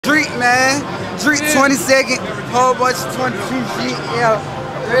Drek, man. Drek 22nd, whole bunch of 22 shit, yeah.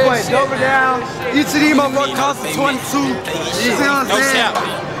 Boy, double down. Each of these motherfuckers cost 22. You see what I'm saying?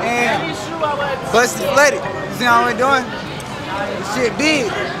 And busted flooded. You see how we're doing? This shit big.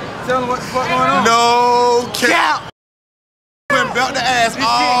 Tell them what the fuck going on. No cap. Belt the ass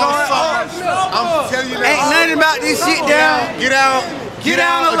all summer. I'm telling you that. Ain't nothing about this shit down. Get out. Get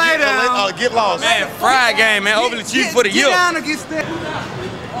down or lay down. Get lost. Man, fried game, man. Overly cheap for the year. Get down or get stepped.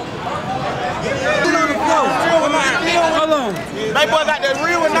 Hold on. That boy got that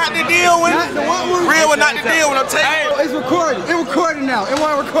real and not the deal with. Real and not the deal when I'm telling you. It's recorded. It's recording now. It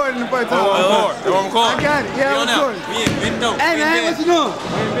wasn't recording the first time. It wasn't recording. I got it. Yeah, it's recording. Hey man, what you doing?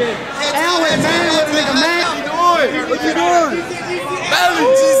 Hey, I'm with man. What the nigga, man? What you doing?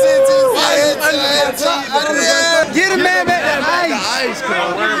 Get a man back that ice.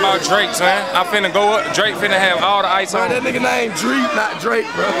 Don't worry about Drake, son. I finna go up. Drake finna have all the ice on. That nigga named Drek, not Drake,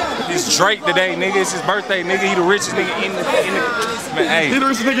 bro. It's Drake today, nigga. It's his birthday, nigga. He the richest nigga in the man, hey, He the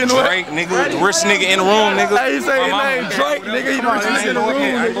richest nigga in the Drake, nigga. The richest nigga in the room, nigga. Hey, he say his name Drake, nigga. He the richest nigga in the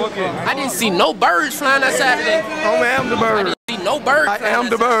room. I didn't see no birds flying outside today. Oh man, I'm the bird. I didn't see no birds. I am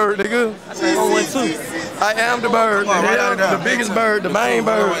the bird, nigga. I am the bird. The biggest bird, the main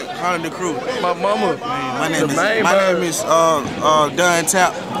bird. Calling the crew. My mama. My name is Dunn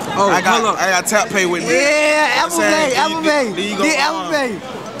Tap. Oh, I got Tap Pay with me. Yeah, Apple Pay.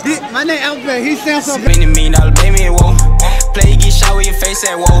 My name Apple Pay. He sounds so bad. $20 baby, whoa. Play, get shot with your face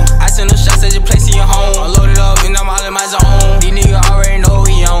at whoa. I send them shots at your place in your home. I load it up and I'm all in my zone. These niggas already know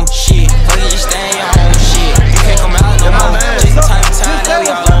we on shit. Fuck it, you stay in your home shit. You can't come out no more. Just the type of time that we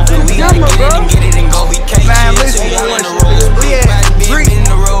all on. We gotta get it and go. We can't chill till we all on the road. We about to be in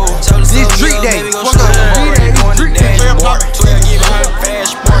the road. This Drek day. Fuck up. Drek day. 12 get behind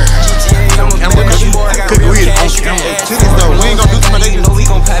fast sport. GTA, I'm a bitch. Boy, I got real cash. We ain't gonna do too much. You know we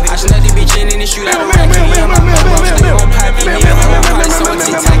gon' pop it. I snuck this bitch in and shoot out the rack. I'm gon' pop it. I'm gon' so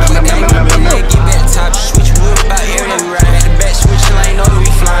TikTok. Get back top. Switch whip about here and we ride. At the back switching like know that we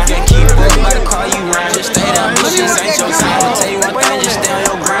flying. Can't keep up by the car you ride. Just stay down. This shit ain't your time. I'll tell you one thing. Just stay on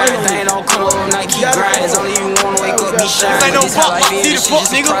your grind. Thing don't come over night. Keep grinding. It's only you wanna wake up. Be shy. Ain't no fuck. See the fuck,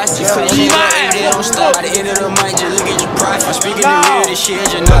 nigga. They don't stop. By the end of the night, just look at your price. I'm speaking the real. This shit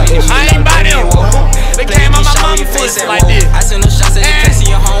just nothing. I ain't by them. They came on my mama's pussy like this. I send them shots at your place in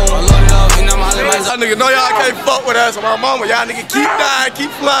your home. I load it up and I'm all in my zone. Y'all niggas know y'all can't fuck with us. My mama, y'all niggas keep dying,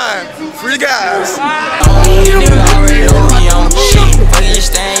 keep flying. Free guys. You niggas already know we on shit. But you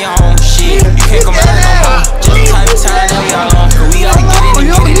stay in your home shit. You can't come out no more. Just the type of time that we all on. But we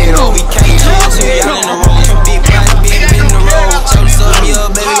gotta get it and go. We can't chill till we all in the road. Big in the road. Tell us up, yeah,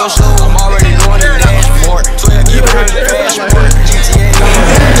 baby, go slow. I'm already doing the dashboard. 12 get behind the dashboard. GTA.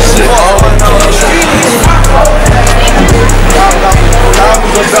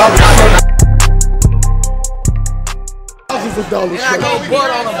 Thousands of dollars. And I go butt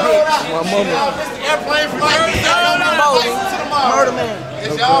on a bitch. My mama. Airplane flight. Murder man.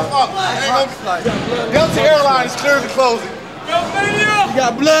 It's y'all fault. Delta Airlines cleared the closing. You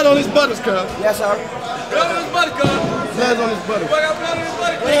got blood on his butters, cuz. Yes, sir. Blood on his butter, cuz. Blood on his butter. Blood on his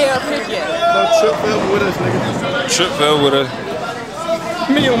butter. Where the hell Nick at? No, Trip fell with us, nigga. Trip fell with us.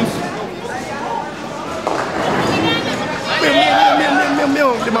 Millions.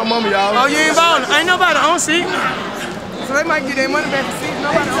 Get my mama, y'all. Oh, you ain't ballin'. Ain't nobody on seat. So they might get their money back for seats.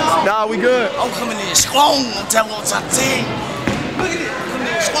 Nobody on seat. Nah, we good. I'm coming in strong. I'm telling you something. Look at it.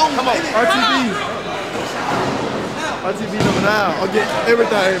 Coming in strong. Come on, RTV. RTV number 9. I'll get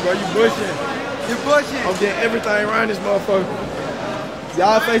everything, bro. You bushing. You bullshit. I'm getting everything around this motherfucker.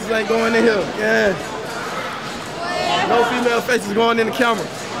 Y'all faces ain't going in here. Yeah. No female faces going in the camera.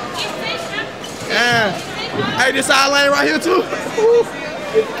 Yeah. Hey, this our lane right here too.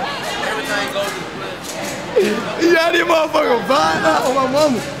 Yeah, this motherfucker vibe out on my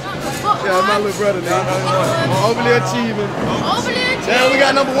mama. Yeah, my little brother now. Overly achieving. Yeah, we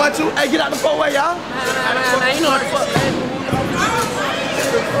got number 1, 2. Hey, get out the 4-way, y'all. Nah, you know what the fuck, man.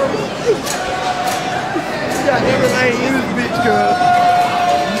 We got everything in this bitch, cuz.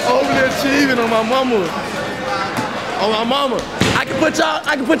 Overly achieving on my mama. On my mama. I can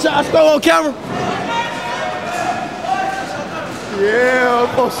put y'all store on camera. Yeah,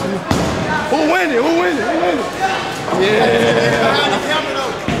 pussy. Who winning? Who winning? Who winning? Yeah. Behind the camera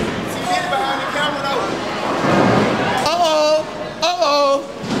though. See it behind the camera though.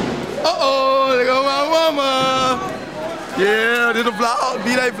 There go my mama. Yeah, this a vlog.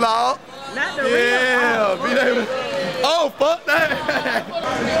 B-Day vlog. Not the real. B-Day. Oh, fuck that.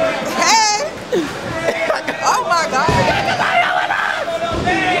 Hey! Oh my God!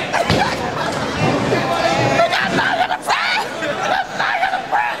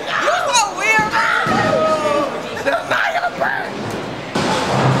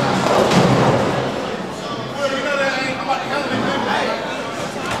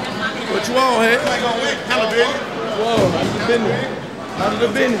 business. Handle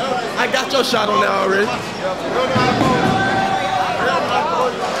the business. I got your shot on there already.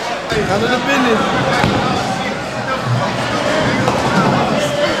 Handle the business.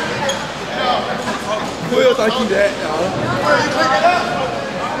 Quill think he that, y'all. You pick it up.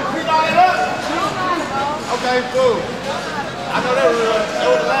 You pick all it up. Okay, cool. I know that was the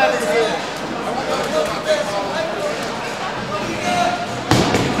last nigga said.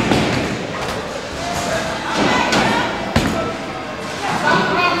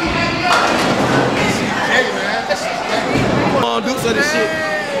 Come on, do some of this shit.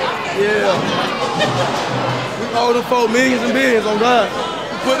 Yeah. We owe them folks millions and billions on God.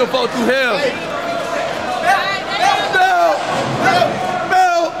 We put them folks through hell. Belt.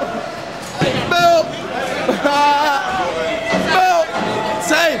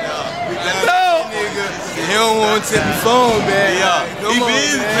 Say. Belt. He don't want to take the phone back. Yeah. He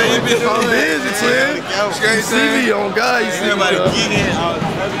busy, man. He busy, twin. You see me on God. You see me. Everybody get in.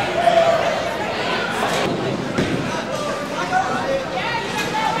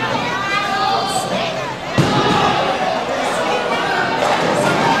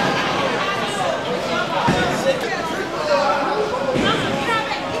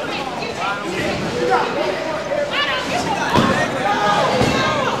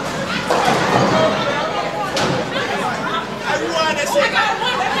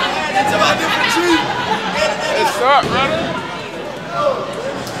 What's up, brother?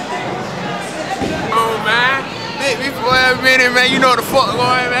 Oh, man. Big me for a minute, man. You know the fuck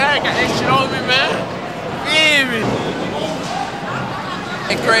going, man. I got that shit on me, man. Feel me?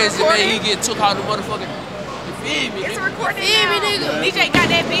 That crazy, man. He get took out the motherfucking. You feel me? It's recording now. DJ got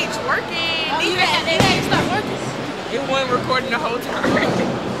that bitch working. DJ got that bitch stop working. It wasn't recording the whole time.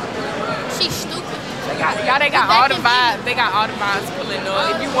 She's stupid. They got all the vibes. They got all the vibes pulling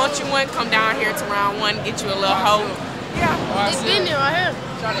up. If you want you one, come down here to round one, get you a little hoe. Yeah. It's been there right here.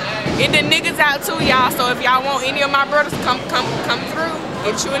 And the niggas out too, y'all. So if y'all want any of my brothers, come through.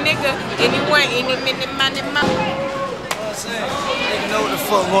 Get you a nigga. Anyone, any minute, money. You know what I'm saying? Nigga know what the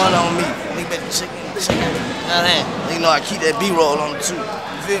fuck going on with me. Nigga better chicken. You know what I'm saying? Nigga know I keep that B-roll on the too. You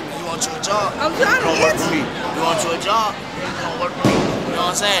feel me? You want you a job? I'm trying to work for me. You want you a job? You don't work for me. You know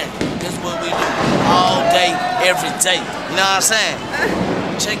what I'm saying? This is what we do. All day, every day. You know what I'm saying?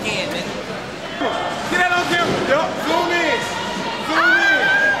 Check in, nigga. Get that on camera. Yup. Zoom in.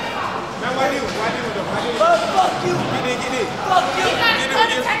 Now why do fuck you. Get it. Fuck you.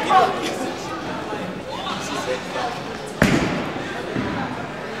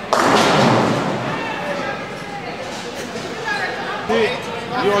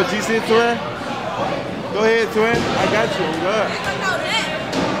 You on GC, twin? Go ahead, twin. I got you. I'm good.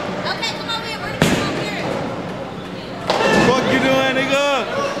 Okay, come over here. Bring it over here. Fuck you doing, nigga?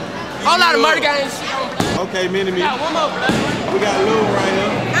 Whole lot of murder games. Okay, mini me. Got one more, brother. We got Lou right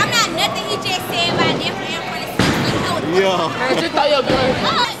here. I'm not nothing he just said about different M46. Yeah. Man, just throw your gun. Oh,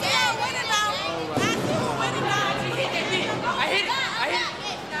 yeah, win it now. Win it now. You hit that bitch. I hit it.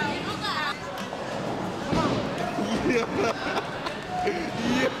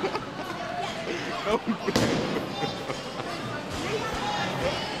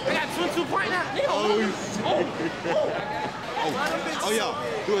 I got 2 point now. Oh yeah.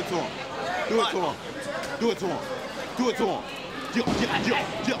 Do it to him. Do it to him. Yeah.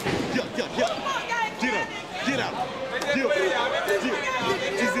 Get out.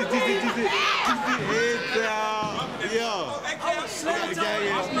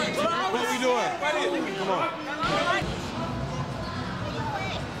 What we doing? Come on.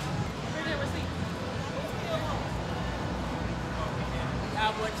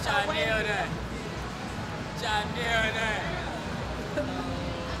 Y'all nail that.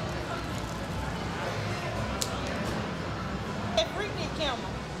 That freaky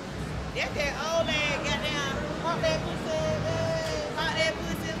camera. That's that old ass goddamn pop that pussy,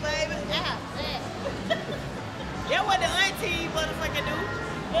 baby. That's what the auntie motherfucker do.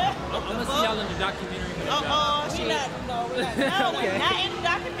 I'm gonna see y'all in the documentary. We not in the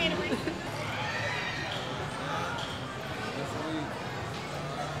documentary.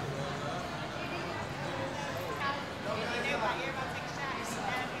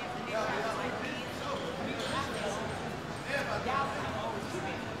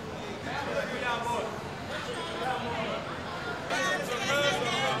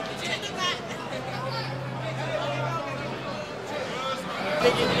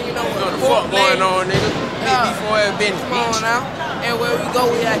 You know what the fuck going on, nigga? Before it been bitch. Now. And where we go,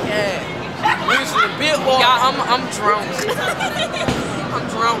 we at cash. Y'all, I'm drunk. I'm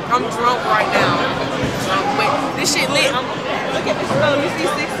drunk right now. Wait, this shit lit. Look at the show. You see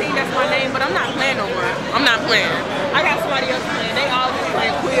 16, that's my name, but I'm not playing no more. I'm not playing. I got somebody else playing. They all just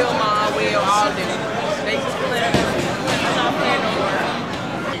playing Quill, Ma, Will, all of them. They just playing. I'm not playing no more.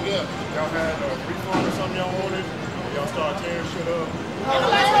 Y'all had a refund or something y'all wanted? Y'all start tearing shit up? I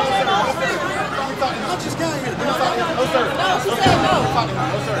just got here. No, sir. No, she said no.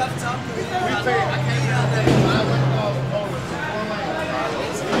 No, sir. We paid. I came here today. I went over to 4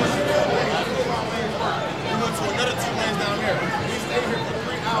 lanes. We went to another 2 lanes down there. We stayed here for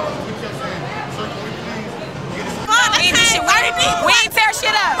 3 hours. We kept saying, sir, can we please get this? We ain't tear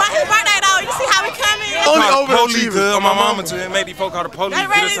shit up. My birthday though. You see how we coming? Only over police, cuz. My mama to it. Made these folk call the police. They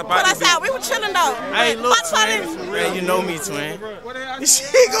ready to put us out. We were chilling though. Hey, look, twin, for real, you know me, twin.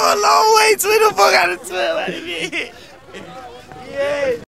 She go a long way, twin. The fuck out of 12. Yeah.